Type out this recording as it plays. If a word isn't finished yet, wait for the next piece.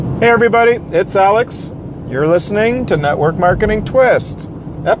Hey everybody, it's Alex. You're listening to Network Marketing Twist,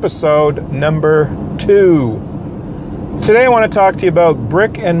 episode number 2. Today I want to talk to you about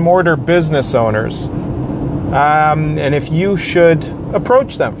brick and mortar business owners and if you should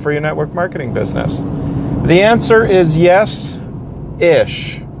approach them for your network marketing business. The answer is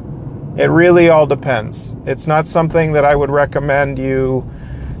yes-ish. It really all depends. It's not something that I would recommend you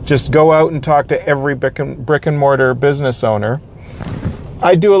just go out and talk to every brick and mortar business owner.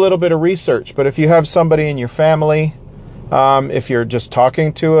 I do a little bit of research, but if you have somebody in your family, if you're just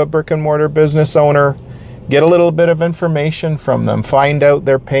talking to a brick and mortar business owner, get a little bit of information from them, find out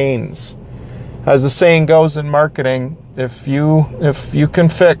their pains. As the saying goes in marketing, if you can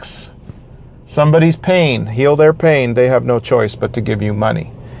fix somebody's pain, heal their pain, they have no choice but to give you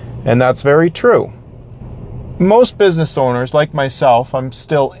money. And that's very true. Most business owners, like myself, I'm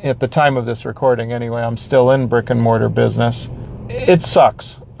still, at the time of this recording anyway, I'm still in brick and mortar business. It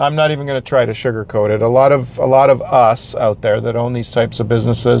sucks. I'm not even going to try to sugarcoat it. A lot of us out there that own these types of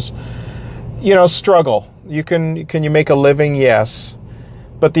businesses, struggle. Can you make a living? Yes.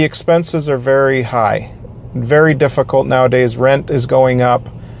 But the expenses are very high. Very difficult nowadays. Rent is going up.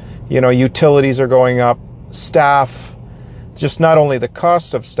 Utilities are going up. Staff, just not only the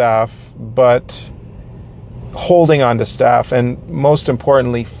cost of staff, but holding on to staff, and most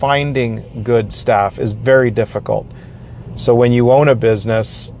importantly, finding good staff is very difficult. So when you own a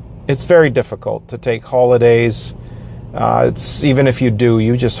business, it's very difficult to take holidays. It's even if you do,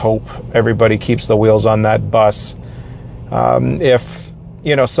 you just hope everybody keeps the wheels on that bus. If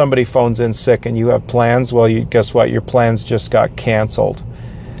somebody phones in sick and you have plans, well, guess what? Your plans just got canceled.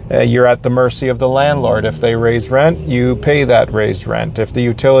 You're at the mercy of the landlord. If they raise rent, you pay that raised rent. If the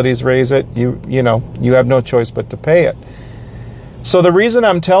utilities raise it, you have no choice but to pay it. So the reason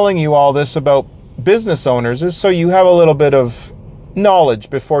I'm telling you all this about business owners is so you have a little bit of knowledge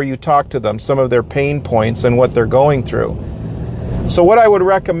before you talk to them, some of their pain points and what they're going through. So what I would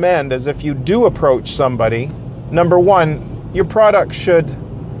recommend is if you do approach somebody, number one, your product should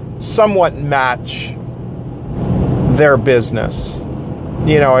somewhat match their business.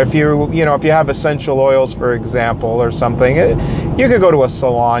 If you have essential oils, for example, or something, you could go to a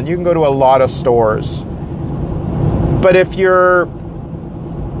salon, you can go to a lot of stores. But if you're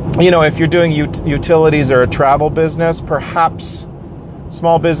doing utilities or a travel business, perhaps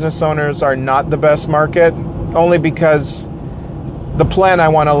small business owners are not the best market, only because the plan I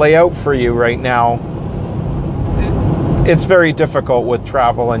want to lay out for you right now, it's very difficult with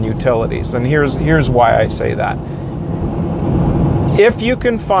travel and utilities. And here's why I say that. If you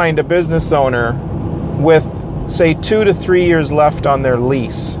can find a business owner with, say, 2 to 3 years left on their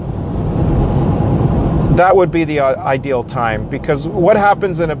lease, that would be the ideal time, because what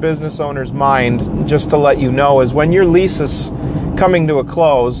happens in a business owner's mind, just to let you know, is when your lease is coming to a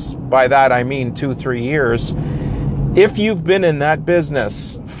close, by that I mean 2-3 years, if you've been in that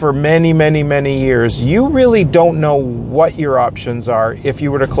business for many, many, many years, you really don't know what your options are if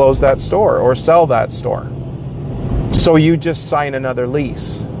you were to close that store or sell that store. So you just sign another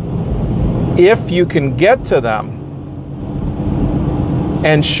lease. If you can get to them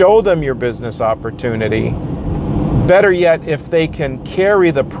and show them your business opportunity, better yet, if they can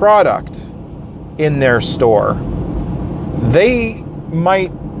carry the product in their store, they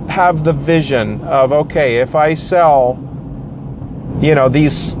might have the vision of, okay, if I sell,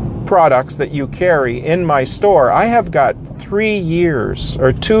 these products that you carry in my store, I have got 3 years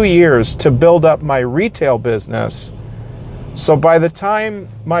or 2 years to build up my retail business. So by the time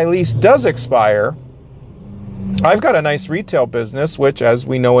my lease does expire, I've got a nice retail business, which, as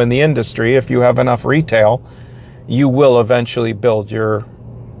we know in the industry, if you have enough retail, you will eventually build your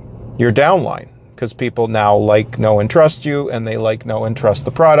downline, because people now like, know, and trust you, and they like, know, and trust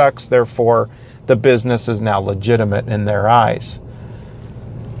the products. Therefore, the business is now legitimate in their eyes.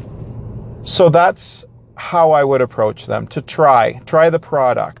 So that's how I would approach them, to try the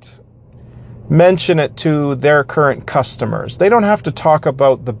product. Mention it to their current customers. They don't have to talk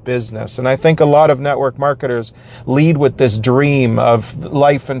about the business. And I think a lot of network marketers lead with this dream of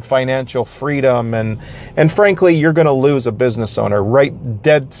life and financial freedom. And frankly, you're going to lose a business owner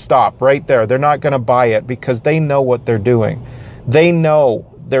dead stop right there. They're not going to buy it because they know what they're doing. They know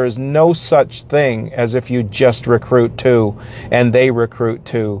there is no such thing as if you just recruit two and they recruit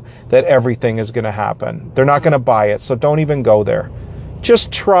two, that everything is going to happen. They're not going to buy it. So don't even go there.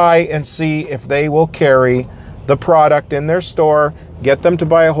 Just try and see if they will carry the product in their store, get them to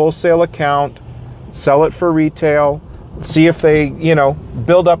buy a wholesale account, sell it for retail, see if they,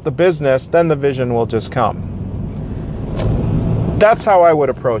 build up the business, then the vision will just come. That's how I would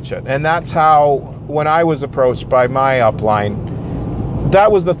approach it. And that's how, when I was approached by my upline,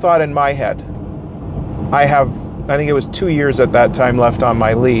 that was the thought in my head. I think it was 2 years at that time left on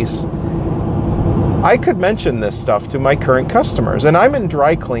my lease. I could mention this stuff to my current customers. And I'm in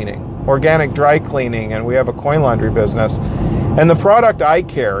dry cleaning, organic dry cleaning, and we have a coin laundry business. And the product I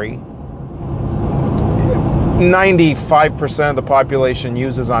carry, 95% of the population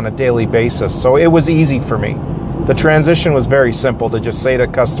uses on a daily basis. So it was easy for me. The transition was very simple to just say to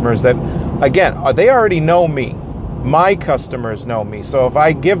customers that, again, they already know me. My customers know me. So if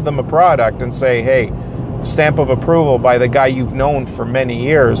I give them a product and say, hey, stamp of approval by the guy you've known for many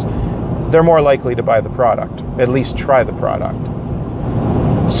years, they're more likely to buy the product, at least try the product.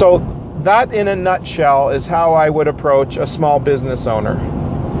 So that in a nutshell is how I would approach a small business owner.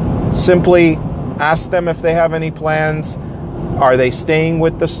 Simply ask them if they have any plans. Are they staying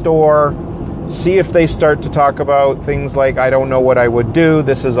with the store? See if they start to talk about things like, I don't know what I would do.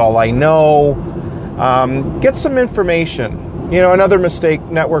 This is all I know. Get some information. Another mistake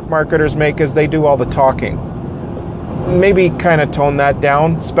network marketers make is they do all the talking. Maybe kind of tone that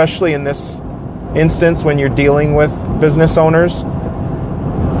down, especially in this instance when you're dealing with business owners.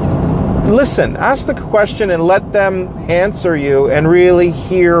 Listen, ask the question and let them answer you and really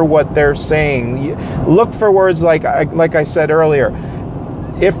hear what they're saying. Look for words like I said earlier.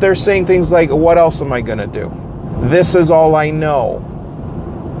 If they're saying things like, what else am I going to do? This is all I know.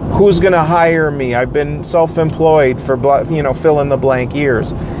 Who's going to hire me? I've been self-employed for, fill in the blank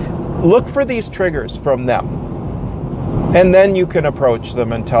years. Look for these triggers from them. And then you can approach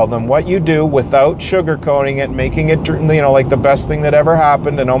them and tell them what you do without sugarcoating it, making it, like the best thing that ever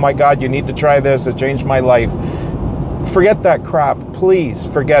happened. And oh my God, you need to try this. It changed my life. Forget that crap. Please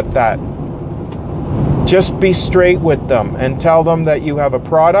forget that. Just be straight with them and tell them that you have a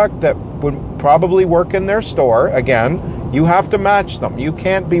product that would probably work in their store. Again, you have to match them. You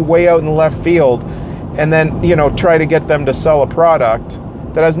can't be way out in left field and then, try to get them to sell a product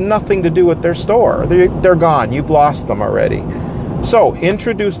that has nothing to do with their store. They're gone. You've lost them already. So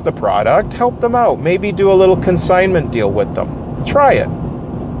introduce the product, help them out. Maybe do a little consignment deal with them. Try it.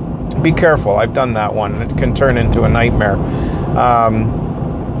 Be careful. I've done that one. It can turn into a nightmare.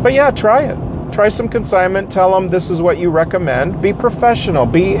 But yeah, try it. Try some consignment. Tell them this is what you recommend. Be professional.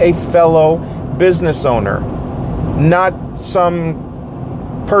 Be a fellow business owner. Not some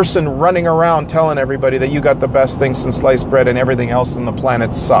person running around telling everybody that you got the best thing since sliced bread and everything else on the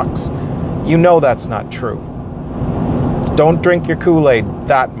planet sucks. You know that's not true. Don't drink your Kool-Aid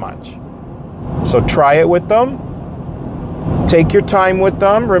that much. So try it with them. Take your time with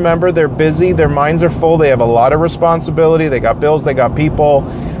them. Remember, they're busy. Their minds are full. They have a lot of responsibility. They got bills. They got people,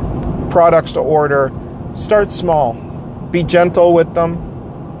 products to order. Start small. Be gentle with them.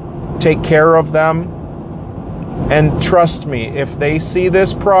 Take care of them. And trust me, if they see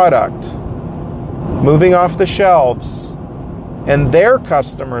this product moving off the shelves and their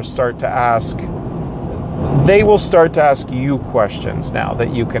customers start to ask, they will start to ask you questions now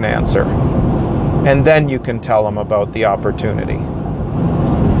that you can answer. And then you can tell them about the opportunity.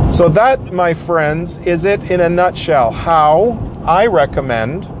 So that, my friends, is it in a nutshell how I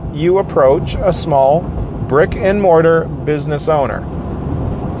recommend you approach a small brick and mortar business owner.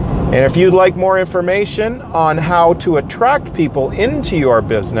 And if you'd like more information on how to attract people into your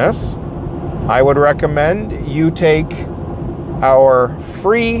business, I would recommend you take our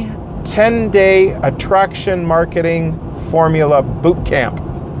free 10-day attraction marketing formula boot camp.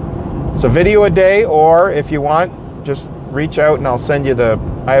 It's a video a day, or if you want, just reach out and I'll send you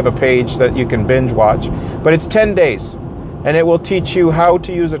I have a page that you can binge watch. But it's 10 days, and it will teach you how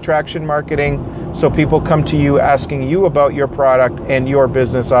to use attraction marketing so people come to you asking you about your product and your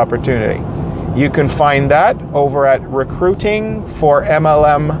business opportunity. You can find that over at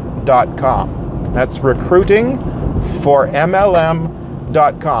recruitingformlm.com. That's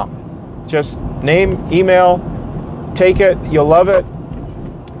recruitingformlm.com. Just name, email, take it. You'll love it.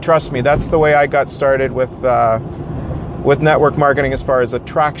 Trust me, that's the way I got started with network marketing as far as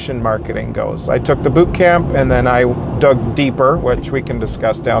attraction marketing goes. I took the boot camp and then I dug deeper, which we can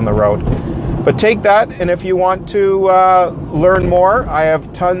discuss down the road. But take that, and if you want to learn more, I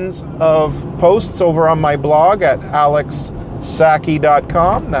have tons of posts over on my blog at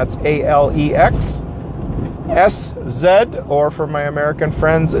alexsaki.com. That's ALEXSZ, or for my American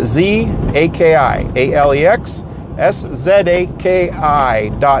friends, ZAKI,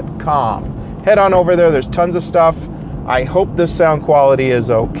 ALEXSZAKI.com. Head on over there. There's tons of stuff. I hope the sound quality is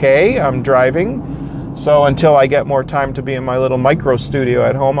okay. I'm driving. So until I get more time to be in my little micro studio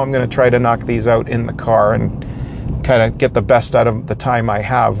at home, I'm going to try to knock these out in the car and kind of get the best out of the time I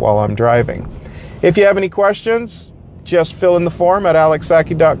have while I'm driving. If you have any questions, just fill in the form at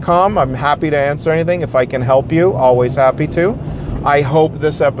alexsaki.com. I'm happy to answer anything. If I can help you, always happy to. I hope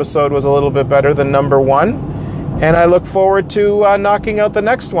this episode was a little bit better than number 1. And I look forward to knocking out the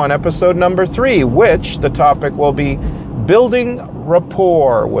next one, episode number 3, which the topic will be building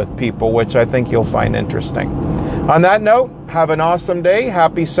rapport with people, which I think you'll find interesting. On that note, have an awesome day.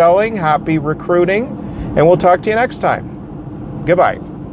 Happy selling, happy recruiting, and we'll talk to you next time. Goodbye.